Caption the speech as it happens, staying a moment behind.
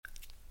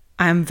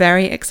I am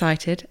very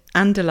excited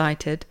and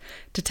delighted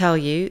to tell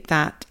you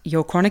that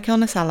your Chronic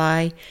Illness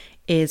Ally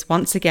is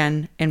once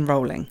again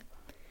enrolling.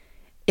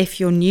 If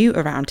you're new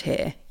around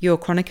here, your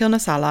Chronic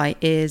Illness Ally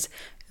is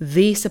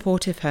the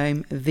supportive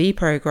home, the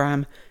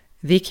program,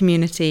 the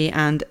community,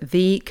 and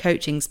the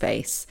coaching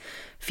space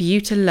for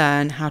you to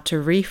learn how to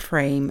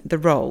reframe the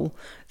role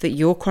that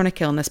your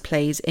chronic illness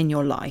plays in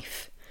your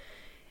life.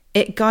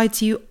 It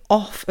guides you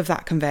off of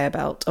that conveyor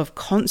belt of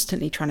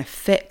constantly trying to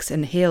fix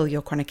and heal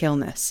your chronic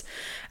illness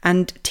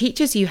and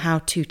teaches you how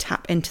to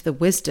tap into the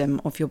wisdom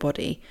of your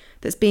body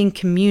that's being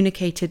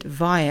communicated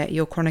via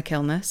your chronic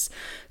illness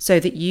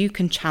so that you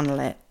can channel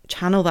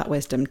that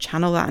wisdom,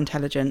 channel that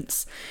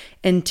intelligence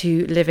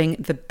into living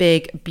the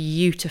big,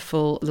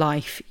 beautiful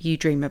life you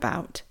dream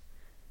about.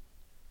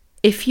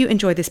 If you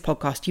enjoy this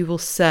podcast, you will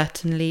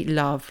certainly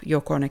love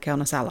your Chronic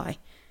Illness Ally.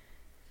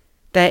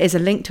 There is a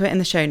link to it in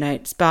the show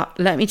notes, but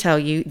let me tell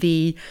you,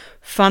 the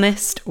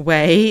funnest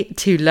way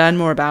to learn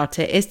more about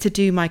it is to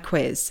do my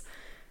quiz.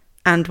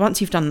 And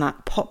once you've done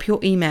that, pop your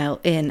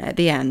email in at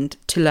the end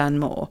to learn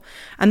more.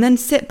 And then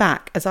sit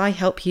back as I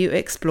help you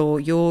explore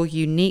your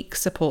unique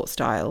support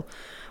style,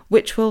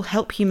 which will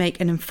help you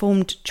make an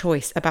informed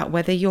choice about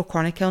whether your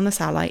Chronic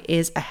Illness Ally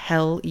is a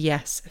hell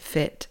yes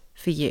fit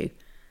for you.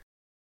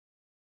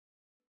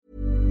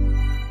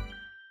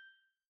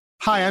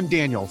 Hi, I'm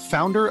Daniel,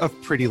 founder of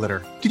Pretty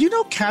Litter. Did you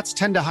know cats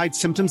tend to hide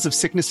symptoms of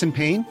sickness and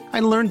pain? I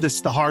learned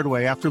this the hard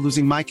way after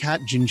losing my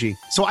cat, Gingy.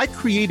 So I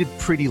created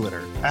Pretty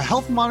Litter, a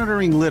health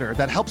monitoring litter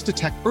that helps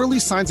detect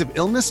early signs of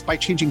illness by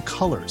changing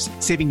colors,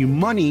 saving you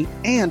money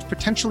and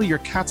potentially your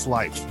cat's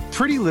life.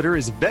 Pretty Litter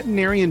is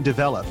veterinarian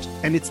developed,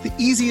 and it's the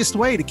easiest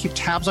way to keep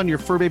tabs on your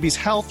fur baby's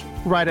health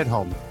right at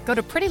home. Go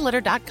to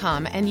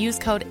prettylitter.com and use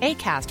code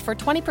ACAST for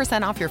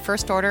 20% off your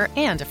first order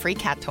and a free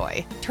cat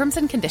toy. Terms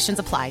and conditions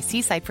apply.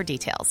 See site for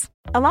details.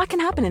 A lot can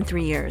happen in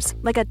 3 years,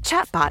 like a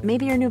chatbot may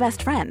be your new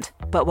best friend.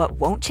 But what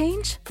won't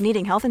change?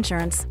 Needing health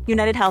insurance.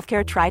 United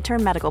Healthcare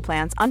Tri-Term Medical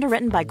Plans,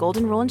 underwritten by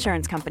Golden Rule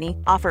Insurance Company,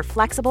 offer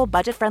flexible,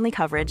 budget-friendly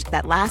coverage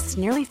that lasts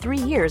nearly 3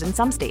 years in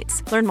some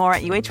states. Learn more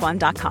at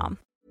uh1.com.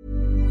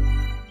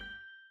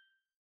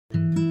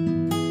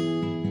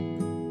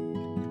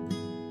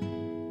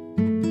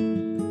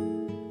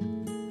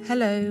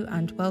 Hello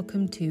and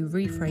welcome to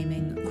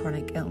Reframing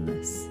Chronic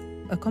Illness,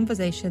 a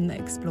conversation that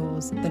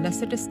explores the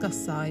lesser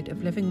discussed side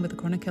of living with a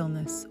chronic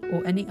illness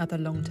or any other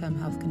long-term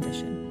health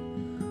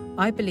condition.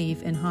 I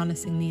believe in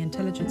harnessing the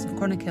intelligence of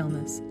chronic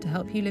illness to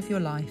help you live your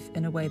life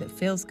in a way that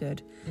feels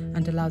good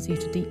and allows you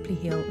to deeply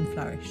heal and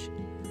flourish.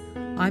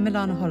 I'm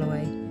Alana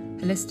Holloway,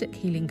 holistic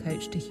healing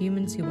coach to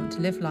humans who want to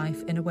live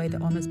life in a way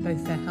that honours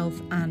both their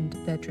health and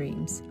their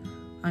dreams.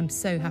 I'm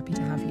so happy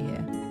to have you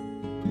here.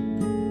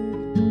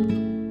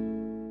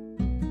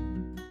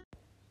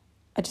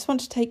 I just want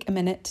to take a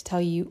minute to tell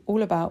you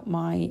all about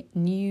my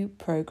new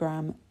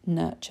program,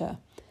 Nurture.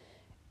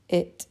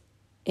 It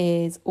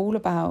is all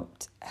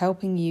about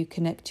helping you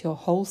connect your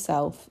whole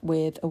self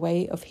with a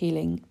way of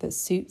healing that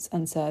suits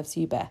and serves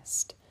you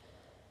best,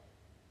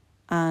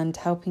 and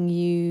helping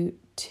you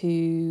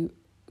to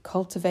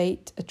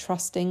cultivate a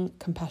trusting,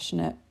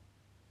 compassionate,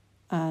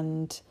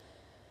 and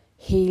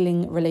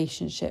healing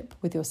relationship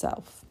with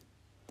yourself.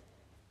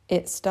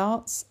 It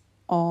starts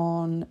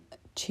on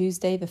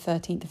Tuesday the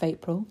 13th of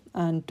April,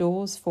 and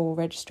doors for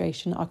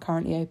registration are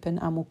currently open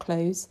and will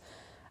close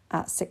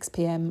at 6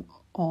 p.m.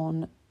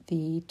 on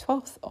the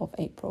 12th of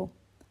April.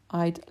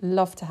 I'd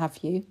love to have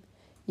you.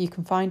 You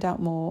can find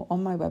out more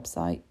on my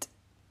website,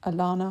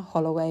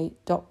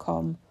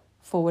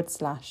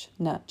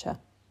 alanaholloway.com/nurture.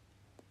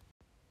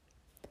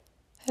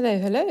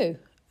 Hello.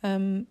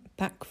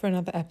 Back for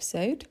another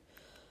episode.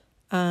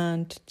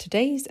 And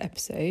today's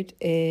episode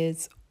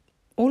is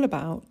all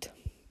about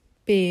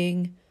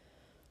being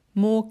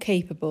more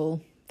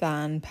capable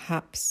than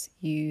perhaps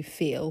you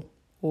feel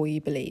or you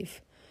believe.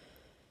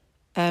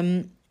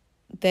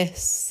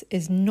 This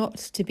is not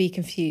to be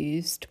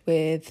confused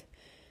with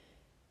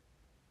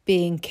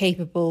being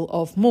capable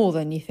of more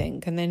than you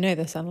think. And I know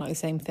they sound like the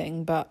same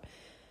thing, but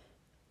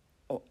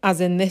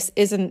as in, this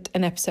isn't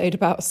an episode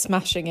about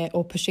smashing it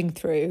or pushing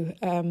through.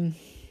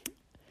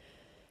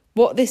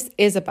 What this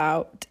is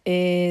about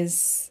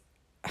is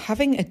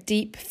having a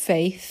deep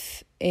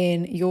faith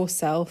in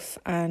yourself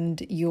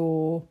and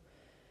your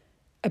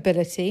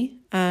ability.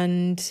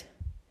 And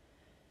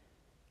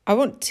I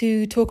want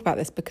to talk about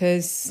this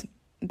because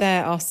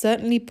there are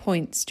certainly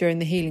points during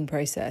the healing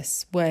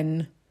process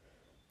when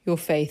your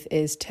faith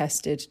is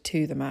tested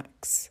to the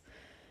max.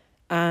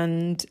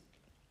 And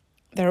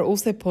there are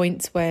also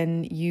points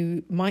when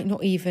you might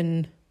not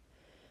even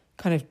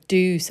kind of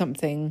do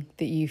something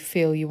that you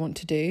feel you want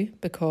to do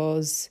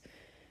because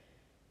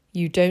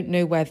you don't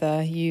know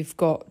whether you've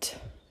got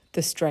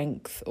the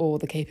strength or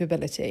the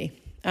capability.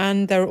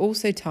 And there are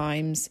also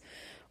times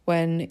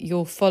when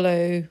you'll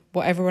follow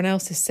what everyone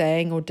else is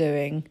saying or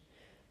doing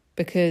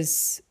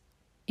because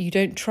you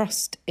don't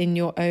trust in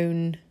your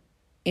own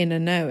inner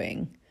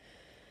knowing.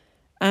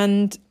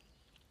 And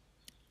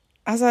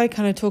as I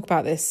kind of talk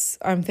about this,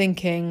 I'm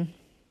thinking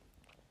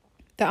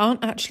there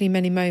aren't actually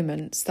many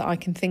moments that I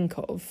can think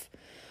of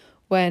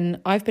when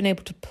I've been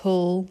able to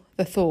pull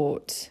the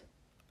thought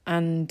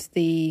and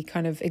the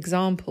kind of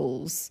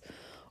examples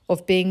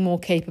of being more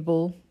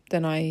capable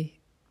than I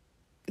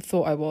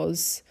thought I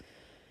was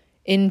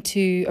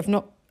I've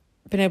not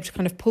been able to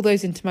kind of pull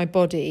those into my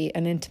body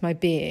and into my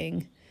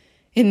being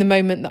in the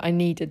moment that I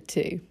needed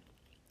to.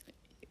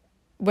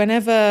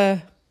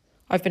 Whenever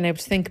I've been able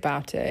to think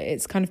about it,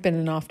 it's kind of been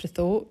an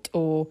afterthought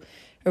or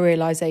a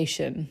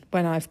realisation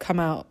when I've come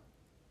out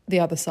the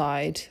other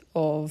side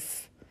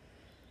of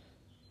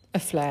a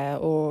flare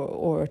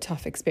or a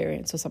tough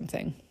experience or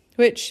something,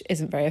 which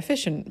isn't very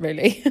efficient,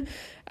 really.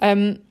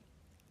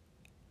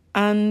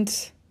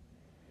 And,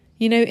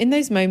 you know, in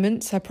those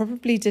moments, I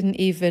probably didn't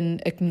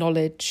even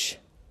acknowledge,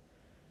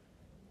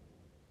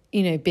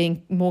 you know,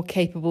 being more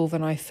capable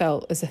than I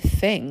felt as a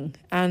thing.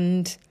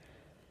 And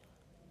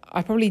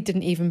I probably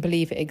didn't even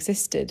believe it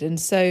existed. And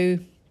so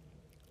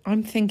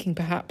I'm thinking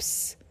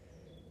perhaps,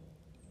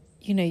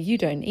 you know, you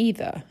don't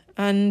either.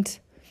 And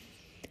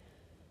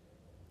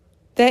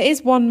there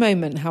is one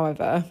moment,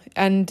 however,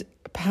 and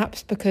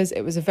perhaps because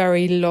it was a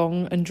very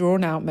long and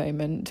drawn out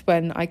moment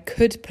when I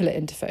could pull it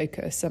into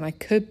focus and I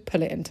could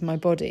pull it into my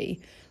body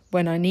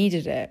when I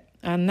needed it.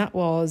 And that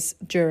was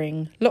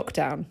during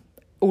lockdown,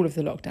 all of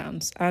the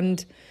lockdowns.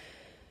 And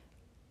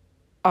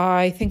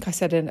I think I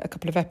said in a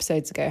couple of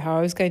episodes ago how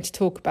I was going to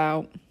talk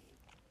about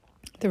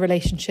the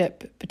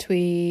relationship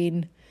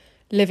between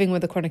living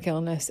with a chronic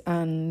illness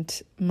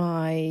and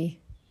my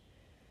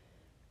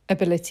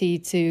ability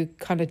to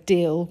kind of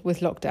deal with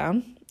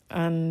lockdown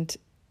and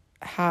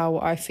how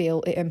I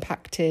feel it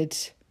impacted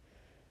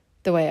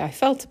the way I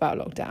felt about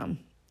lockdown.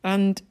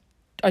 And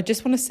I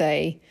just want to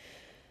say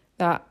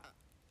that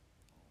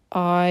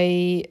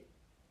we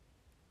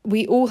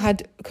all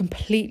had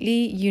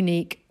completely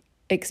unique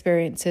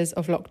experiences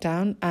of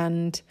lockdown,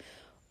 and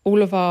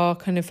all of our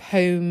kind of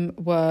home,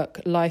 work,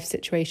 life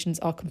situations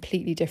are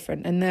completely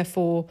different, and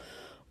therefore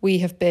we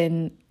have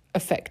been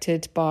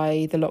affected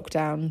by the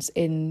lockdowns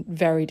in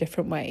very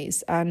different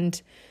ways.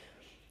 And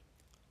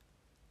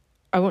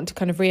I want to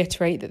kind of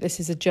reiterate that this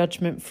is a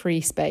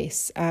judgment-free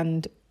space,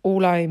 and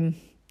all I'm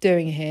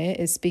doing here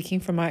is speaking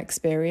from my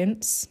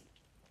experience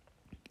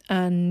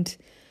and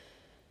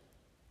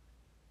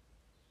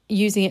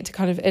using it to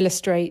kind of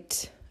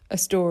illustrate a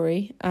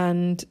story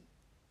and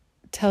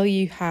tell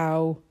you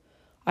how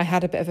I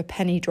had a bit of a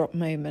penny drop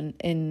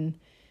moment in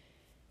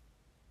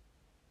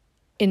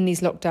these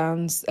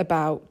lockdowns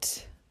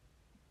about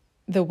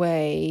the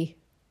way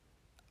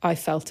I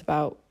felt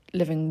about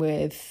living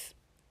with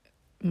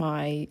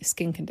my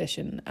skin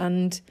condition.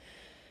 And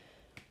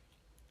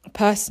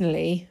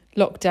personally,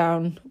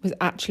 lockdown was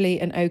actually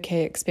an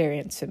okay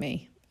experience for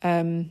me.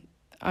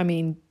 I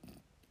mean,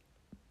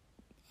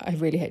 I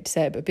really hate to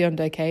say it, but beyond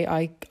okay,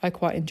 I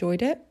quite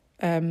enjoyed it.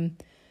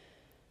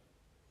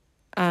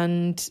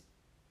 And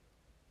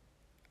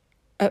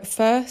at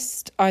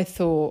first I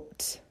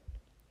thought,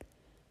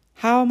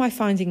 how am I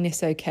finding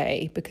this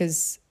okay?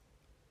 Because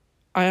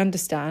I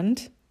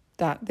understand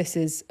that this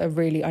is a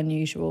really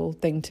unusual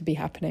thing to be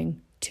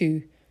happening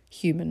to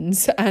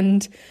humans,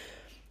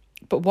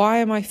 but why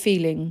am I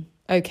feeling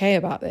okay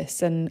about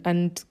this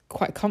and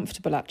quite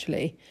comfortable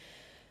actually?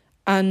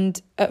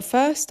 And at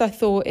first I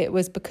thought it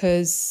was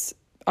because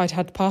I'd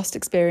had past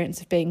experience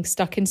of being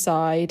stuck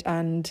inside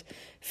and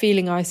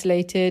feeling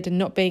isolated and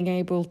not being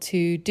able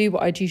to do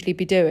what I'd usually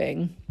be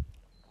doing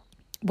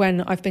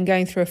when I've been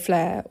going through a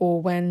flare,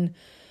 or when,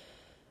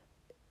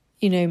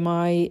 you know,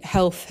 my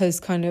health has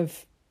kind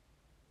of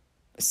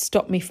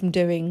stopped me from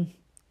doing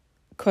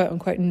quote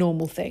unquote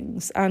normal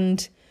things.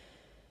 And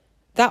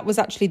that was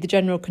actually the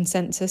general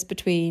consensus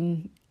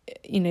between,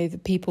 you know, the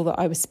people that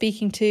I was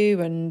speaking to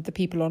and the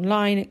people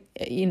online,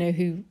 you know,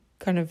 who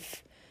kind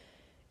of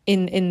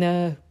in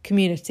the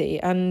community.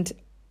 And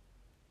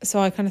so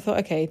I kind of thought,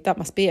 okay, that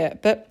must be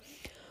it. But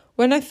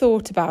when I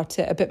thought about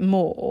it a bit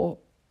more,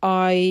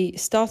 I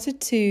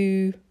started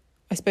to,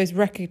 I suppose,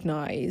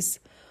 recognise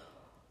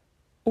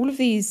all of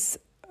these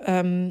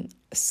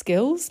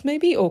skills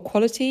maybe, or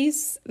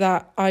qualities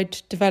that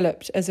I'd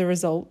developed as a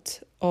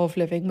result of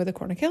living with a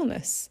chronic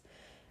illness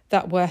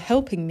that were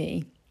helping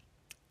me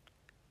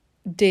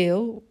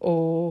deal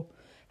or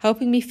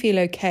helping me feel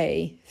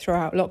okay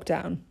throughout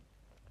lockdown.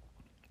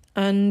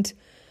 And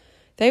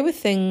they were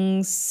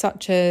things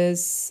such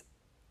as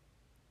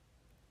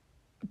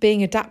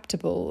being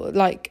adaptable,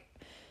 like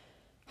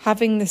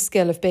having the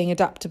skill of being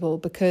adaptable,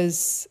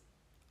 because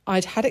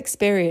I'd had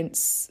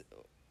experience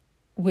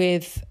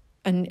with,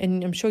 and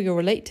I'm sure you'll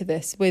relate to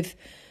this, with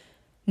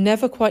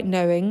never quite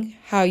knowing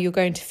how you're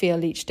going to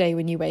feel each day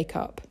when you wake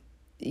up.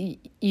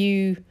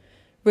 You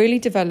really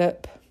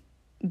develop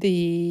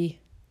the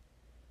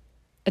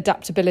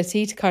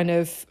adaptability to kind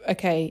of,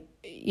 okay,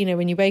 you know,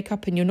 when you wake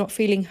up and you're not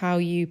feeling how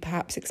you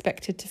perhaps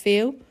expected to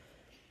feel,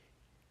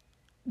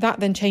 that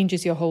then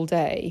changes your whole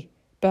day.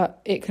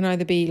 But it can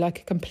either be like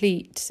a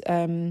complete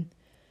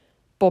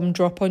bomb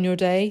drop on your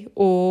day,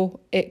 or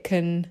it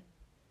can,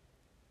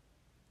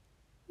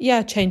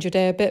 change your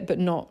day a bit, but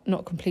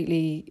not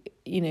completely,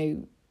 you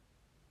know,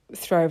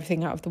 throw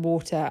everything out of the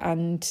water.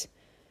 And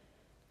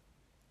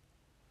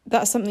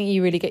that's something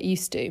you really get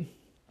used to.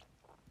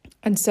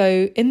 And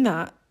so in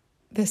that,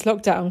 this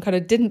lockdown kind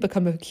of didn't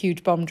become a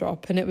huge bomb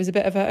drop. And it was a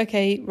bit of a,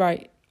 okay,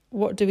 right,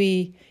 what do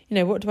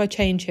I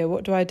change here?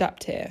 What do I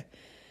adapt here?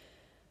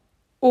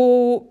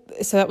 So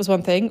that was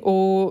one thing.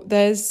 Or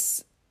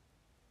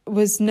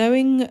was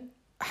knowing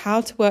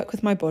how to work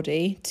with my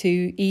body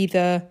to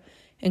either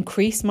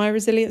increase my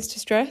resilience to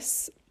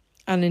stress.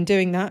 And in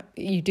doing that,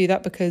 you do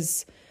that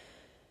because,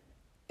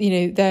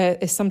 there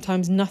is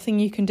sometimes nothing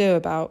you can do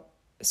about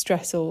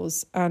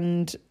stressors,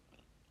 and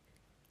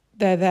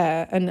they're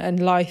there, and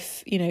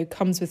life,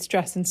 comes with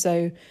stress. And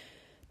so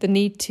the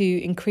need to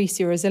increase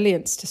your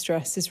resilience to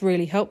stress is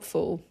really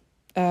helpful,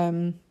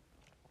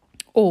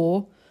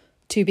 or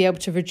to be able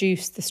to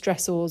reduce the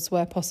stressors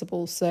where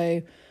possible.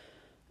 So,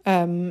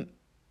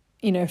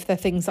 if there are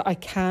things that I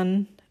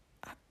can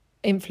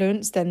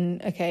influence,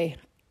 then okay,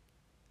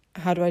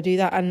 how do I do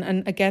that?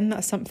 And again,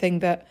 that's something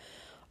that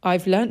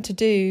I've learnt to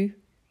do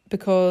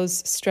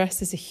because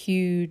stress is a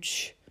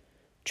huge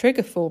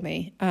trigger for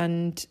me,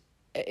 and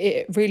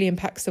it really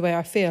impacts the way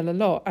I feel a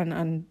lot,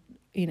 and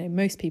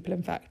most people,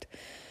 in fact.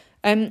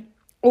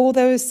 Or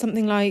there was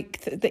something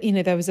like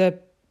there was a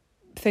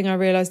thing I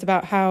realised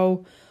about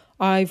how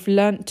I've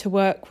learnt to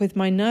work with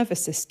my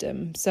nervous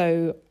system,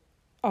 so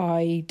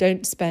I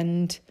don't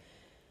spend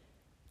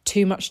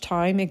too much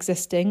time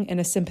existing in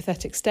a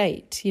sympathetic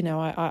state.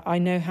 I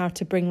know how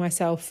to bring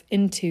myself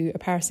into a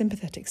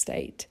parasympathetic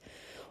state,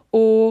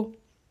 or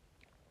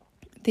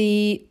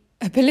the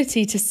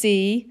ability to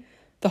see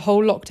the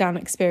whole lockdown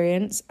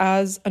experience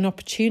as an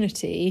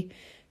opportunity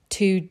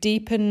to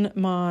deepen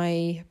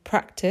my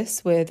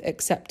practice with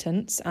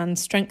acceptance and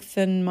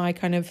strengthen my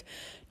kind of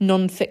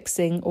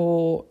non-fixing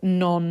or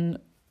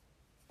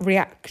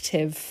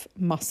non-reactive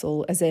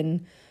muscle, as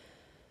in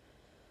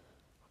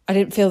I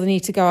didn't feel the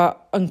need to go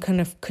out and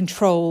kind of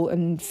control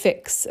and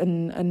fix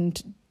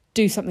and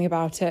do something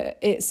about it.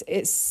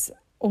 It's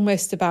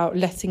almost about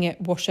letting it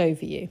wash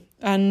over you.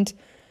 And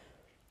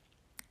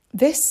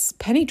this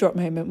penny drop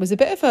moment was a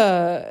bit of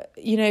a,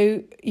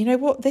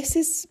 what, this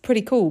is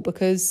pretty cool,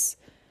 because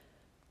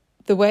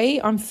the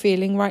way I'm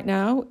feeling right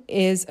now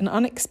is an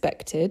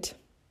unexpected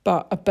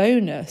but a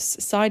bonus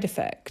side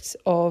effect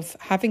of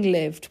having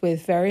lived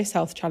with various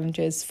health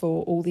challenges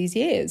for all these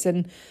years.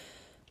 And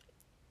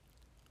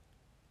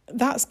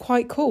that's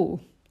quite cool.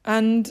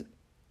 And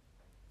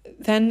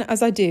then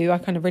as I do, I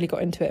kind of really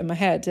got into it in my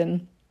head,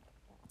 and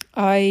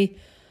I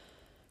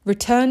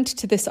returned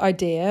to this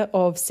idea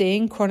of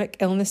seeing chronic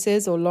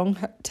illnesses or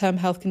long-term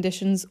health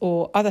conditions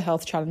or other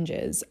health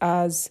challenges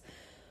as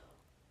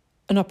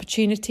an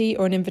opportunity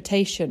or an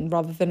invitation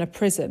rather than a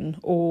prison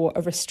or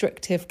a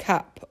restrictive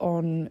cap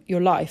on your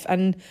life.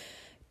 And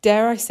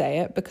dare I say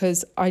it,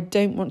 because I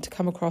don't want to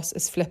come across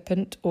as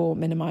flippant or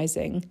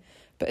minimising,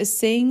 but as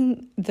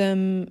seeing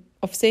them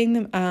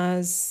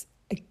as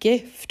a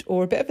gift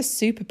or a bit of a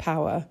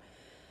superpower.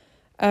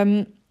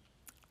 And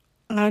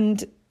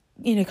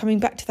coming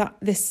back to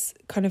this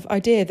kind of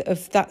idea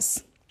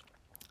that's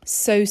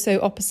so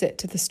opposite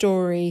to the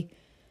story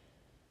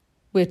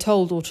we're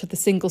told, or to the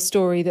single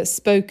story that's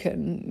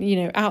spoken,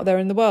 out there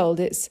in the world.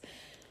 It's,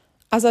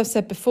 as I've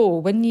said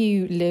before, when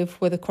you live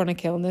with a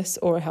chronic illness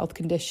or a health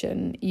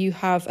condition, you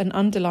have an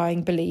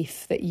underlying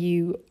belief that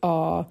you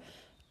are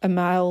a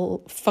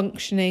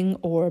malfunctioning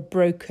or a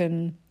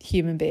broken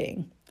human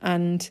being.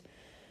 And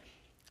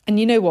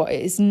you know what?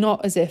 It is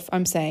not as if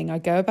I'm saying I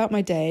go about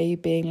my day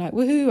being like,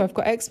 woohoo, I've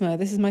got eczema,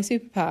 this is my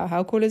superpower,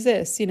 how cool is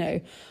this?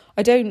 I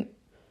don't,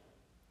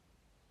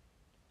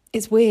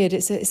 it's weird.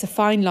 It's a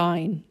fine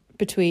line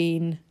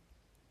between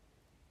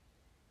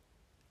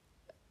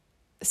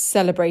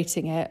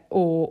celebrating it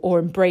or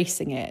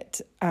embracing it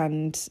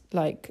and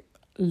like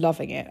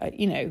loving it.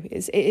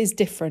 It is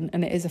different,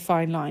 and it is a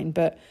fine line.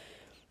 But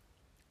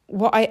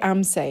what I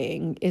am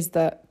saying is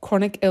that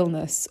chronic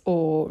illness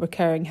or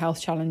recurring health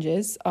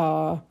challenges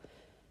are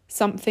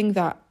something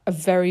that a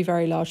very,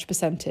 very large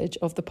percentage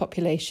of the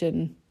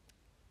population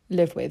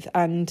live with.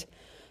 And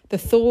the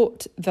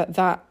thought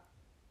that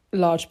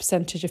large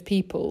percentage of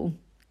people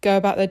go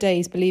about their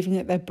days believing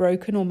that they're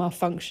broken or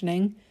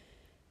malfunctioning,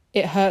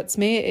 it hurts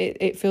me.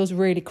 It feels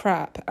really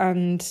crap.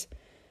 And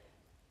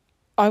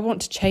I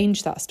want to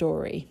change that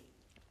story,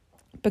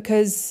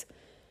 because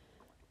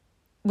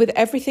with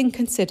everything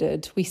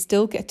considered, we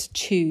still get to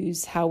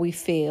choose how we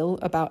feel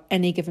about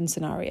any given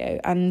scenario.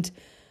 And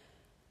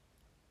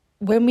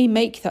when we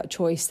make that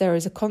choice, there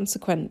is a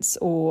consequence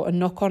or a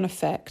knock-on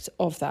effect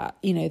of that.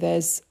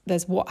 There's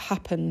what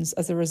happens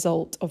as a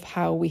result of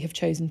how we have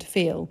chosen to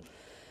feel.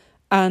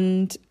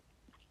 And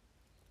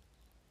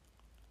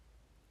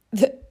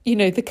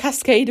the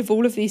cascade of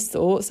all of these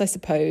thoughts, I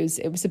suppose,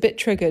 it was a bit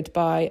triggered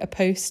by a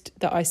post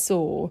that I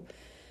saw,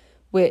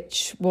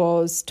 which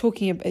was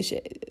talking about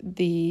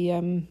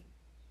the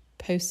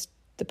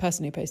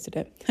person who posted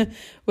it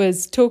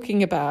was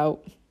talking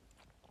about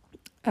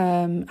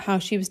how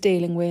she was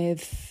dealing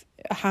with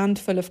a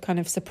handful of kind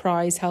of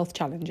surprise health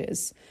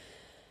challenges.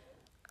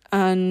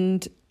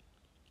 And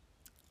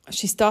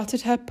she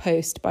started her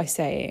post by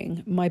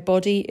saying, "My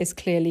body is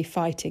clearly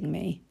fighting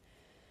me."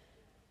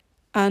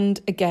 And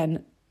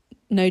again,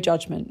 no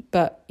judgment,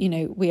 but,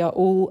 we are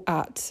all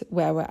at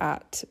where we're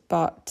at.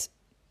 But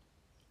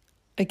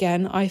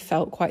again, I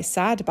felt quite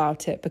sad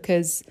about it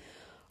because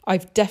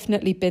I've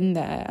definitely been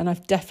there and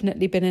I've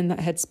definitely been in that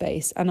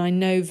headspace. And I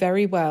know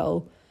very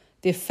well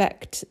the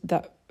effect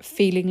that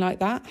feeling like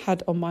that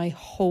had on my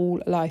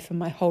whole life and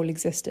my whole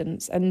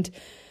existence. And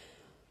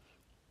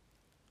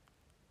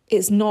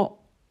it's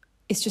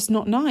just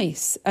not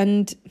nice.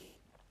 And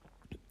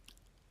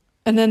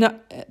then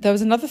there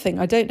was another thing.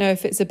 I don't know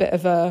if it's a bit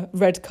of a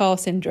red car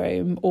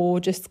syndrome or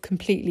just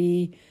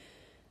completely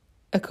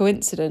a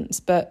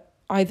coincidence, but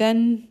I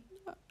then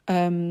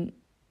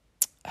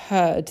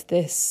heard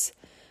this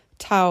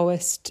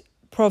Taoist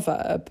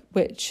proverb,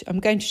 which I'm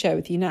going to share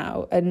with you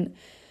now. And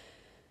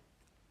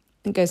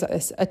it goes like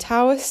this. A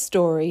Taoist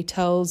story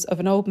tells of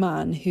an old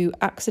man who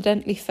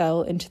accidentally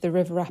fell into the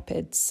river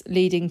rapids,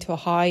 leading to a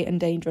high and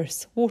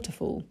dangerous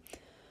waterfall.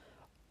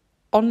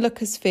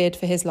 Onlookers feared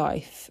for his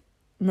life.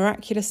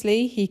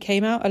 Miraculously, he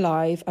came out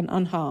alive and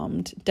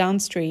unharmed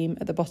downstream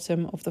at the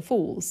bottom of the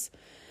falls.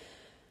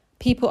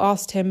 People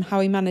asked him how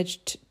he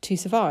managed to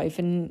survive,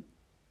 and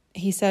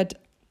he said,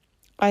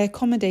 "I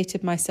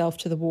accommodated myself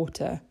to the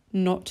water,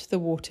 not the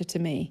water to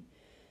me.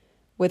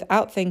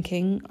 Without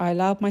thinking, I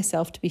allowed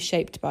myself to be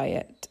shaped by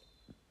it.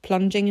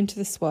 Plunging into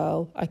the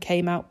swirl, I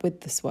came out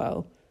with the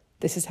swirl.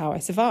 This is how I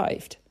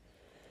survived."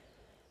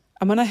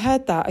 And when I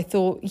heard that, I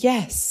thought,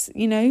 yes,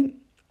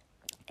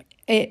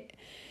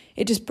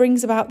 it just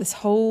brings about this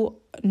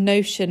whole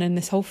notion and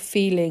this whole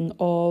feeling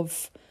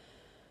of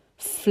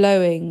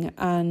flowing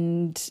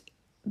and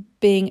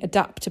being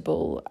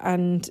adaptable,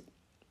 and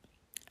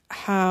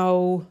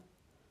how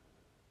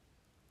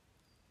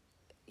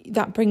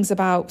that brings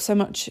about so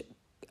much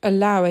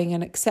allowing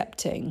and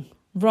accepting,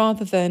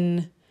 rather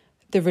than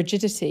the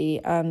rigidity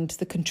and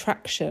the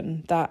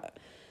contraction that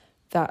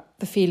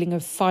the feeling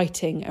of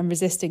fighting and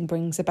resisting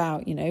brings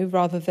about,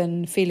 rather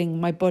than feeling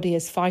my body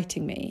is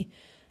fighting me,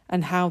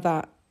 and how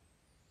that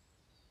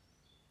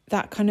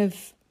kind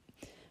of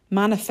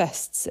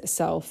manifests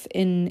itself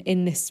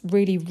in this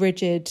really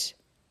rigid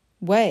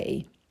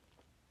way.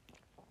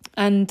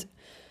 And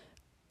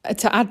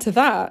to add to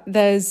that,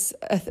 there's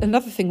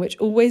another thing which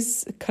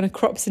always kind of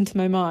crops into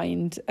my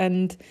mind.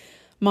 And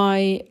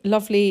my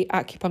lovely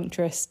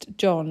acupuncturist,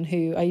 John,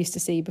 who I used to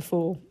see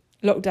before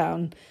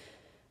lockdown,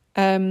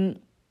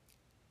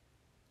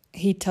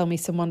 he'd tell me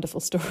some wonderful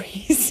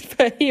stories.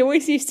 But he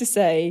always used to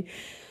say,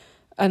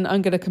 and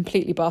I'm going to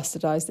completely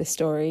bastardize this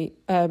story,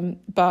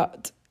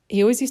 but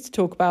he always used to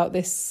talk about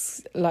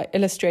this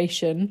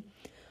illustration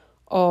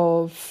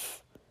of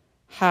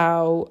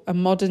how a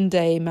modern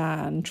day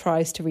man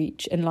tries to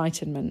reach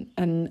enlightenment.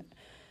 And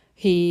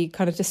he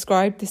kind of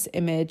described this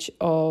image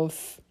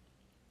of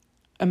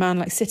a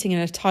man sitting in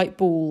a tight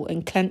ball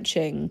and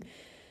clenching,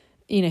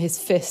 his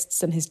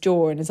fists and his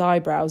jaw and his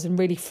eyebrows, and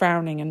really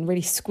frowning and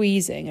really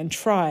squeezing and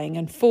trying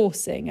and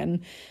forcing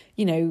and,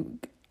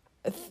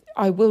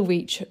 I will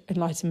reach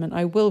enlightenment,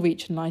 I will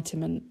reach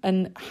enlightenment.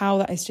 And how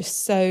that is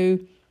just so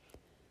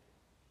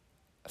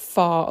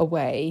far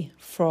away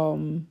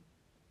from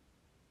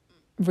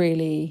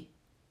really,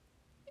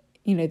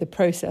 the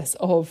process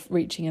of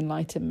reaching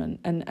enlightenment.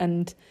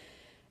 And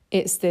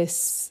it's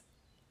this,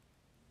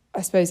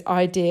 I suppose,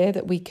 idea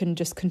that we can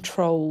just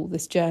control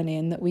this journey,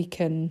 and that we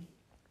can...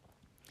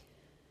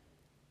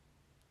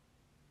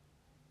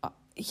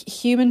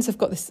 Humans have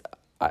got this...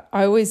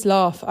 I always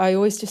laugh. I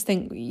always just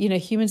think,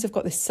 humans have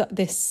got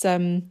this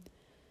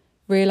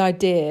real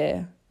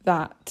idea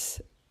that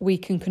we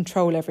can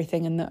control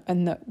everything,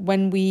 and that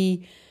when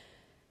we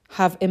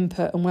have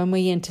input and when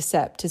we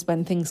intercept is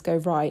when things go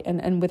right,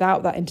 and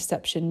without that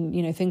interception,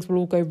 things will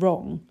all go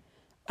wrong.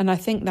 And I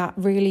think that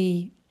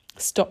really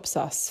stops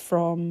us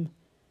from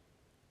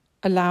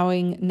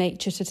allowing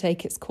nature to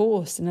take its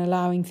course, and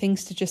allowing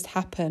things to just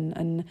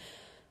happen,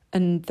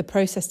 and the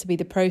process to be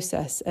the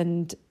process,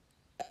 and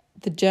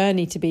the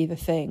journey to be the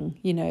thing,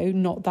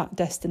 not that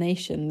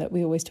destination that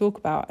we always talk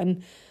about.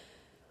 And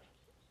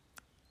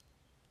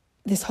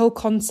this whole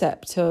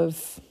concept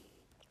of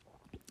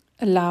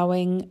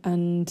allowing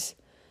and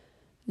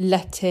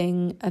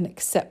letting and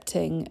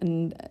accepting,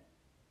 and,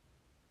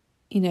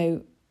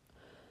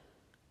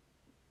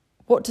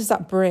 what does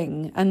that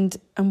bring? And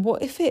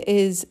what if it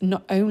is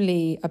not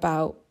only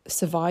about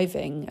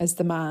surviving, as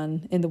the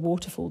man in the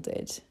waterfall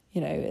did,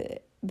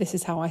 this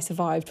is how I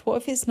survived. What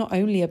if it's not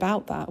only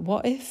about that?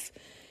 What if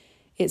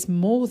it's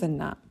more than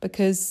that?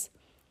 Because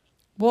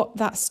what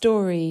that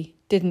story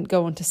didn't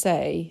go on to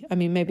say, I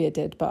mean, maybe it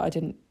did, but I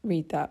didn't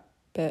read that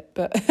bit,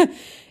 but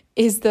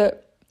is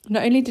that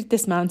not only did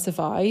this man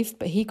survive,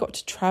 but he got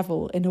to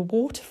travel in a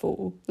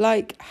waterfall.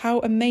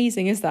 How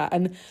amazing is that?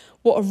 And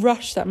what a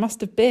rush that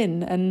must have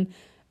been, and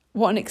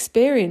what an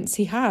experience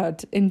he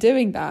had in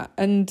doing that.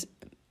 And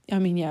I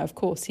mean, yeah, of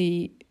course,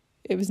 it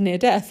was near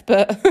death,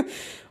 but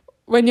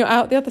when you're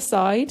out the other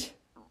side,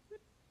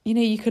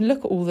 you can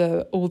look at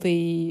all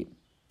the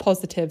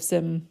positives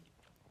and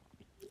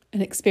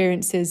and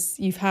experiences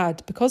you've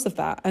had because of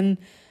that. And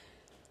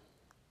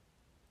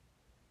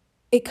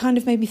it kind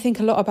of made me think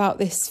a lot about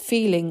this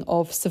feeling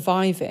of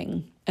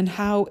surviving and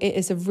how it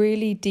is a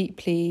really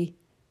deeply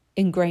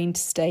ingrained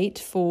state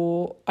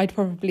for, I'd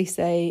probably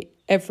say,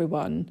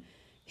 everyone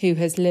who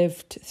has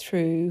lived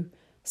through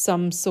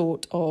some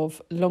sort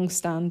of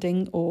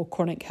long-standing or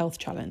chronic health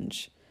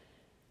challenge.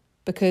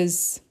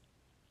 Because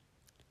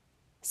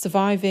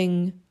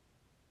surviving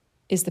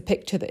is the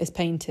picture that is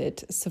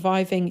painted.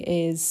 Surviving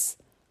is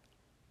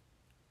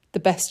the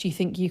best you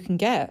think you can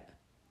get.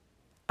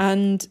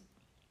 And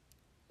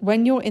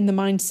when you're in the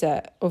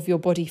mindset of your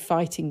body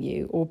fighting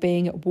you, or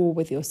being at war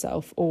with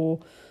yourself, or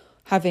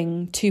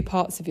having two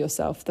parts of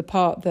yourself, the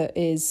part that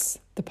is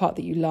the part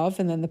that you love,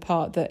 and then the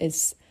part that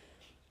is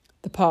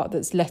the part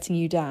that's letting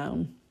you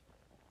down,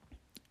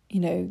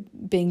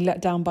 being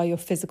let down by your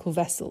physical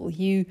vessel,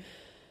 you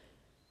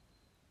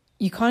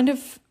kind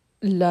of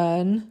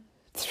learn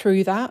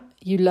through that.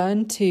 You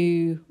learn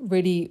to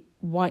really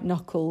white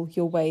knuckle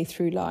your way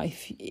through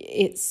life.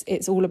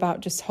 It's all about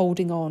just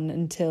holding on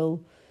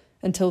until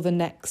the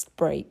next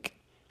break.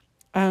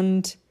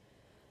 And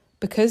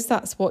because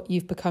that's what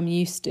you've become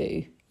used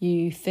to,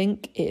 you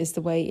think it is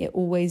the way it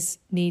always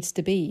needs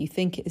to be. You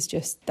think it is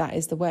just, that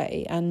is the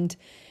way. And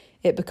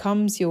it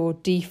becomes your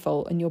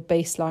default and your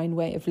baseline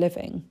way of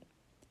living.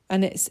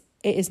 And it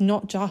is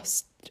not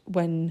just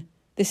when,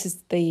 this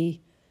is the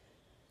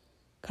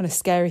kind of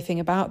scary thing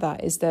about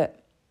that, is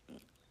that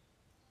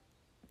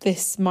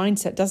this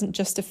mindset doesn't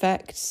just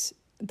affect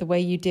the way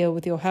you deal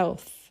with your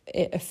health.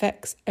 It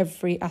affects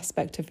every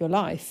aspect of your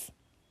life.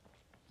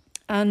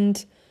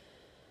 And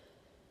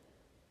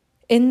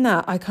in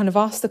that, I kind of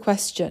asked the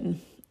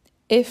question,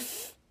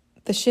 if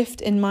the shift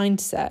in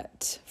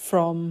mindset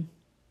from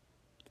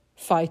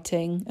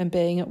fighting and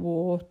being at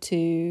war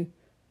to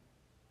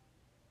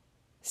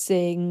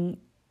seeing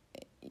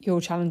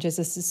your challenges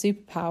as a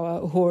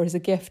superpower or as a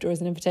gift or as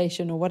an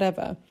invitation or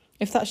whatever,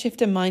 if that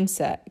shift in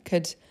mindset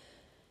could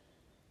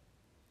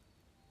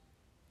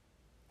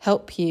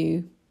help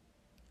you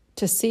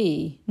to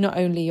see not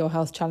only your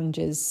health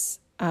challenges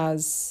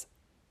as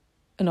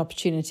an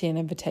opportunity and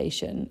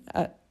invitation,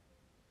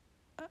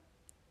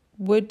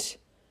 what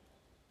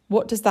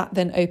does that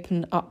then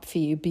open up for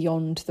you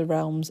beyond the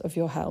realms of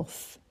your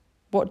health?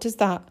 What does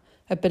that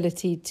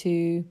ability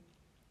to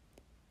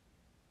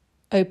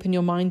open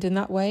your mind in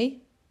that way,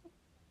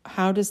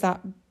 how does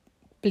that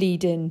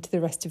bleed into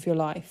the rest of your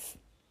life?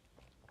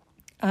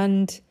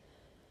 And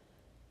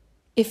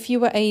if you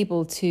were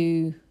able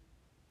to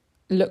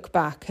look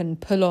back and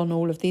pull on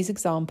all of these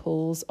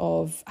examples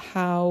of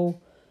how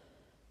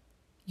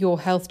your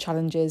health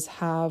challenges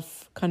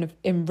have kind of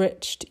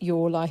enriched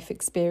your life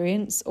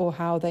experience, or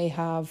how they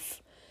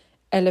have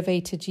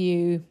elevated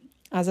you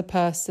as a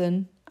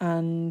person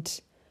and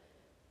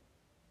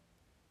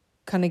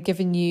kind of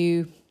given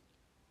you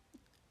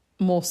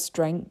more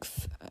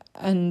strength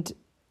and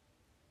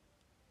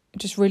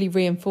just really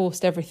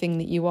reinforced everything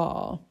that you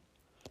are,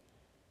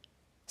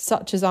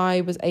 such as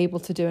I was able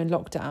to do in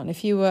lockdown.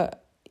 If you were,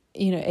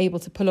 able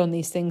to pull on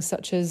these things,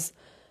 such as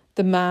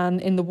the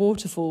man in the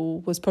waterfall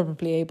was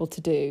probably able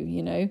to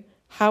do,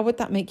 how would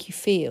that make you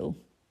feel?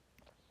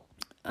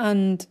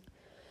 And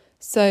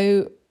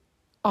so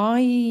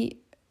I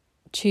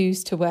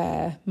choose to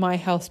wear my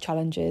health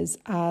challenges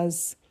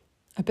as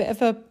a bit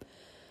of a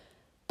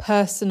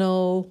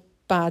personal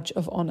badge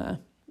of honour.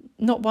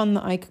 Not one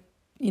that I,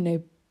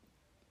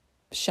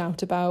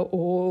 shout about,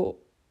 or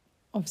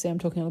obviously I'm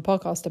talking on the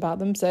podcast about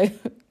them, so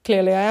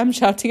clearly I am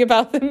shouting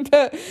about them,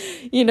 but,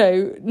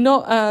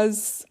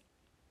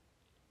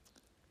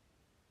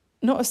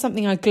 not as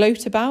something I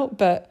gloat about,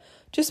 but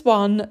just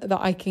one that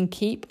I can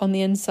keep on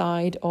the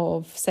inside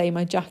of, say,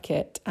 my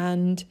jacket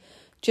and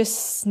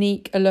just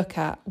sneak a look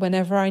at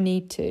whenever I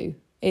need to.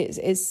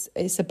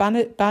 It's a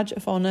badge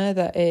of honour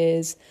that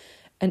is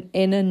an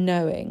inner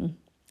knowing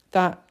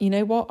that,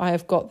 I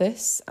have got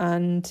this,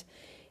 and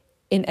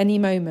in any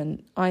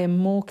moment I am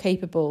more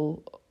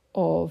capable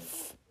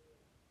of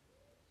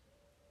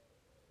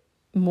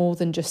more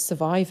than just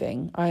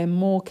surviving. I am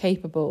more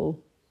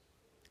capable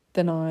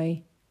than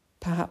I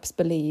perhaps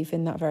believe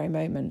in that very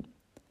moment.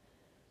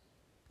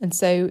 And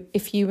so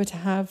if you were to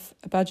have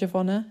a badge of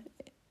honour,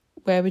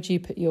 where would you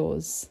put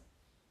yours?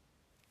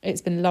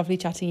 It's been lovely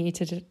chatting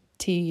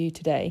to you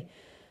today,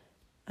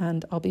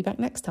 and I'll be back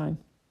next time.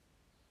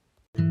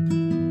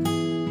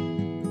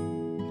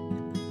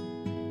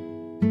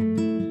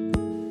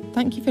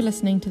 Thank you for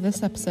listening to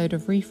this episode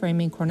of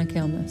Reframing Chronic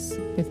Illness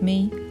with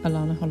me,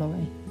 Alana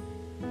Holloway.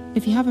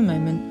 If you have a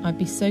moment, I'd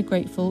be so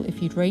grateful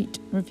if you'd rate,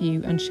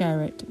 review and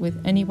share it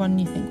with anyone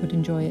you think would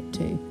enjoy it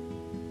too.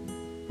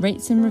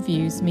 Rates and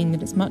reviews mean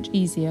that it's much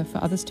easier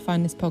for others to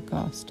find this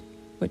podcast,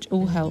 which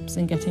all helps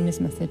in getting this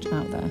message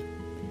out there.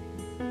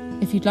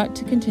 If you'd like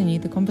to continue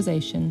the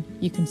conversation,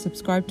 you can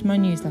subscribe to my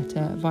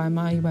newsletter via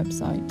my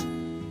website,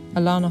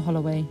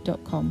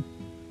 alanaholloway.com.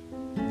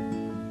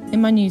 In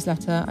my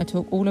newsletter, I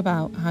talk all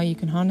about how you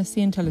can harness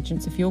the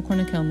intelligence of your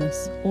chronic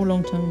illness or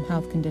long-term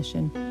health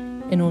condition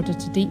in order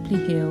to deeply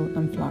heal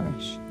and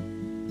flourish.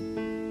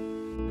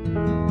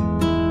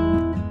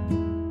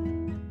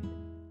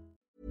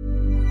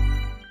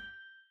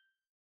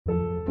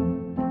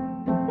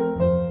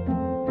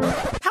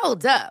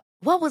 Hold up.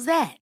 What was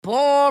that?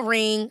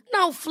 Boring.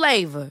 No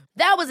flavor.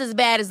 That was as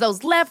bad as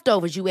those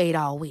leftovers you ate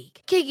all week.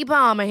 Keke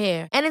Palmer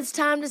here, and it's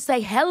time to say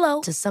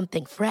hello to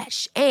something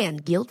fresh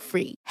and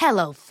guilt-free.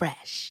 Hello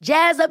Fresh.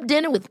 Jazz up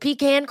dinner with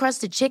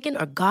pecan-crusted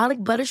chicken or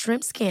garlic butter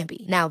shrimp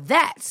scampi. Now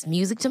that's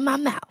music to my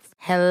mouth.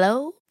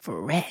 Hello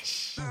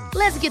Fresh.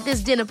 Let's get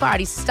this dinner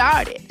party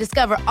started.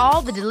 Discover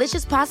all the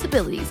delicious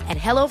possibilities at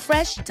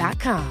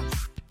hellofresh.com.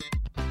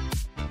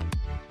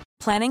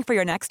 Planning for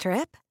your next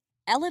trip?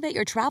 Elevate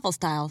your travel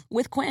style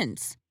with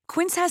Quince.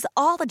 Quince has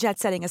all the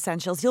jet-setting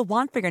essentials you'll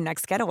want for your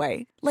next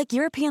getaway, like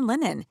European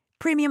linen,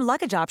 premium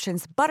luggage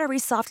options, buttery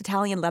soft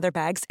Italian leather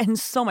bags, and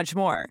so much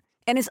more.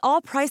 And is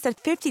all priced at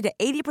 50 to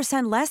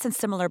 80% less than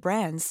similar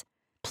brands.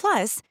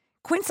 Plus,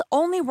 Quince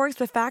only works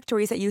with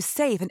factories that use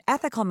safe and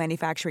ethical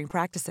manufacturing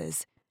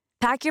practices.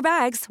 Pack your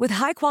bags with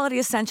high-quality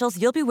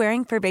essentials you'll be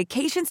wearing for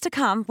vacations to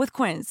come with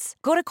Quince.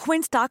 Go to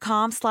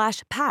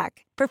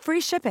quince.com/pack for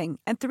free shipping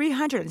and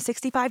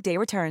 365-day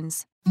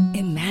returns.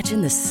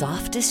 Imagine the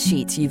softest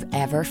sheets you've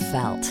ever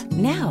felt.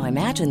 Now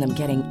imagine them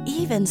getting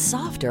even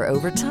softer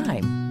over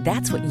time.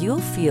 That's what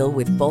you'll feel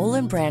with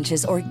Boll &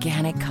 Branch's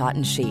organic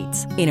cotton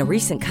sheets. In a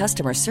recent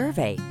customer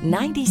survey,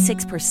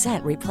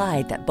 96%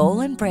 replied that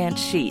Boll & Branch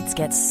sheets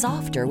get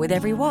softer with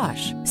every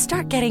wash.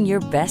 Start getting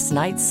your best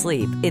night's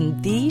sleep in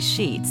these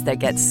sheets that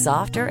get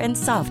softer and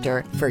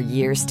softer for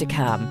years to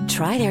come.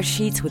 Try their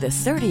sheets with a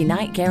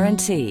 30-night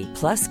guarantee.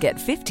 Plus, get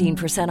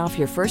 15% off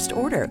your first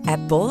order at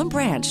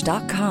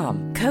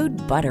bollandbranch.com.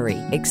 Code BUTTERY.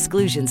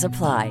 Exclusions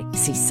apply.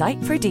 See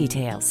site for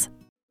details.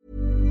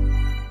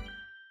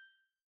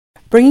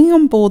 Bringing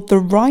on board the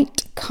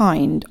right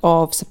kind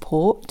of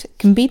support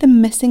can be the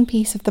missing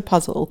piece of the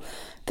puzzle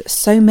that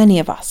so many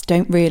of us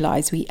don't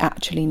realise we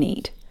actually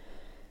need.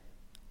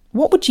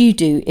 What would you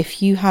do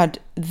if you had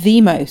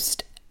the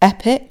most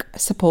epic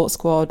support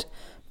squad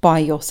by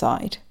your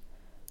side?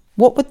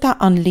 What would that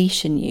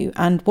unleash in you,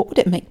 and what would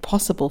it make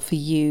possible for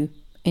you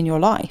in your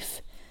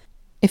life?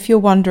 If you're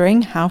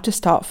wondering how to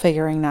start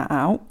figuring that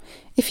out,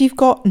 if you've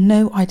got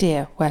no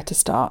idea where to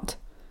start,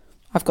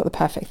 I've got the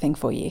perfect thing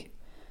for you.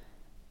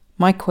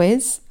 My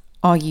quiz,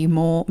 Are You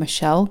More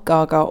Michelle,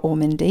 Gaga or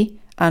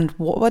Mindy? And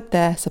What Would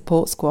Their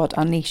Support Squad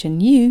Unleash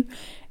in You?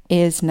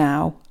 Is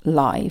now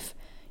live.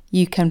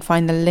 You can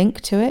find the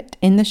link to it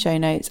in the show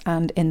notes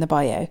and in the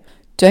bio.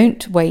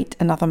 Don't wait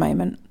another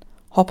moment.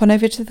 Hop on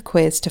over to the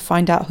quiz to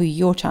find out who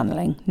you're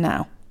channeling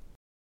now.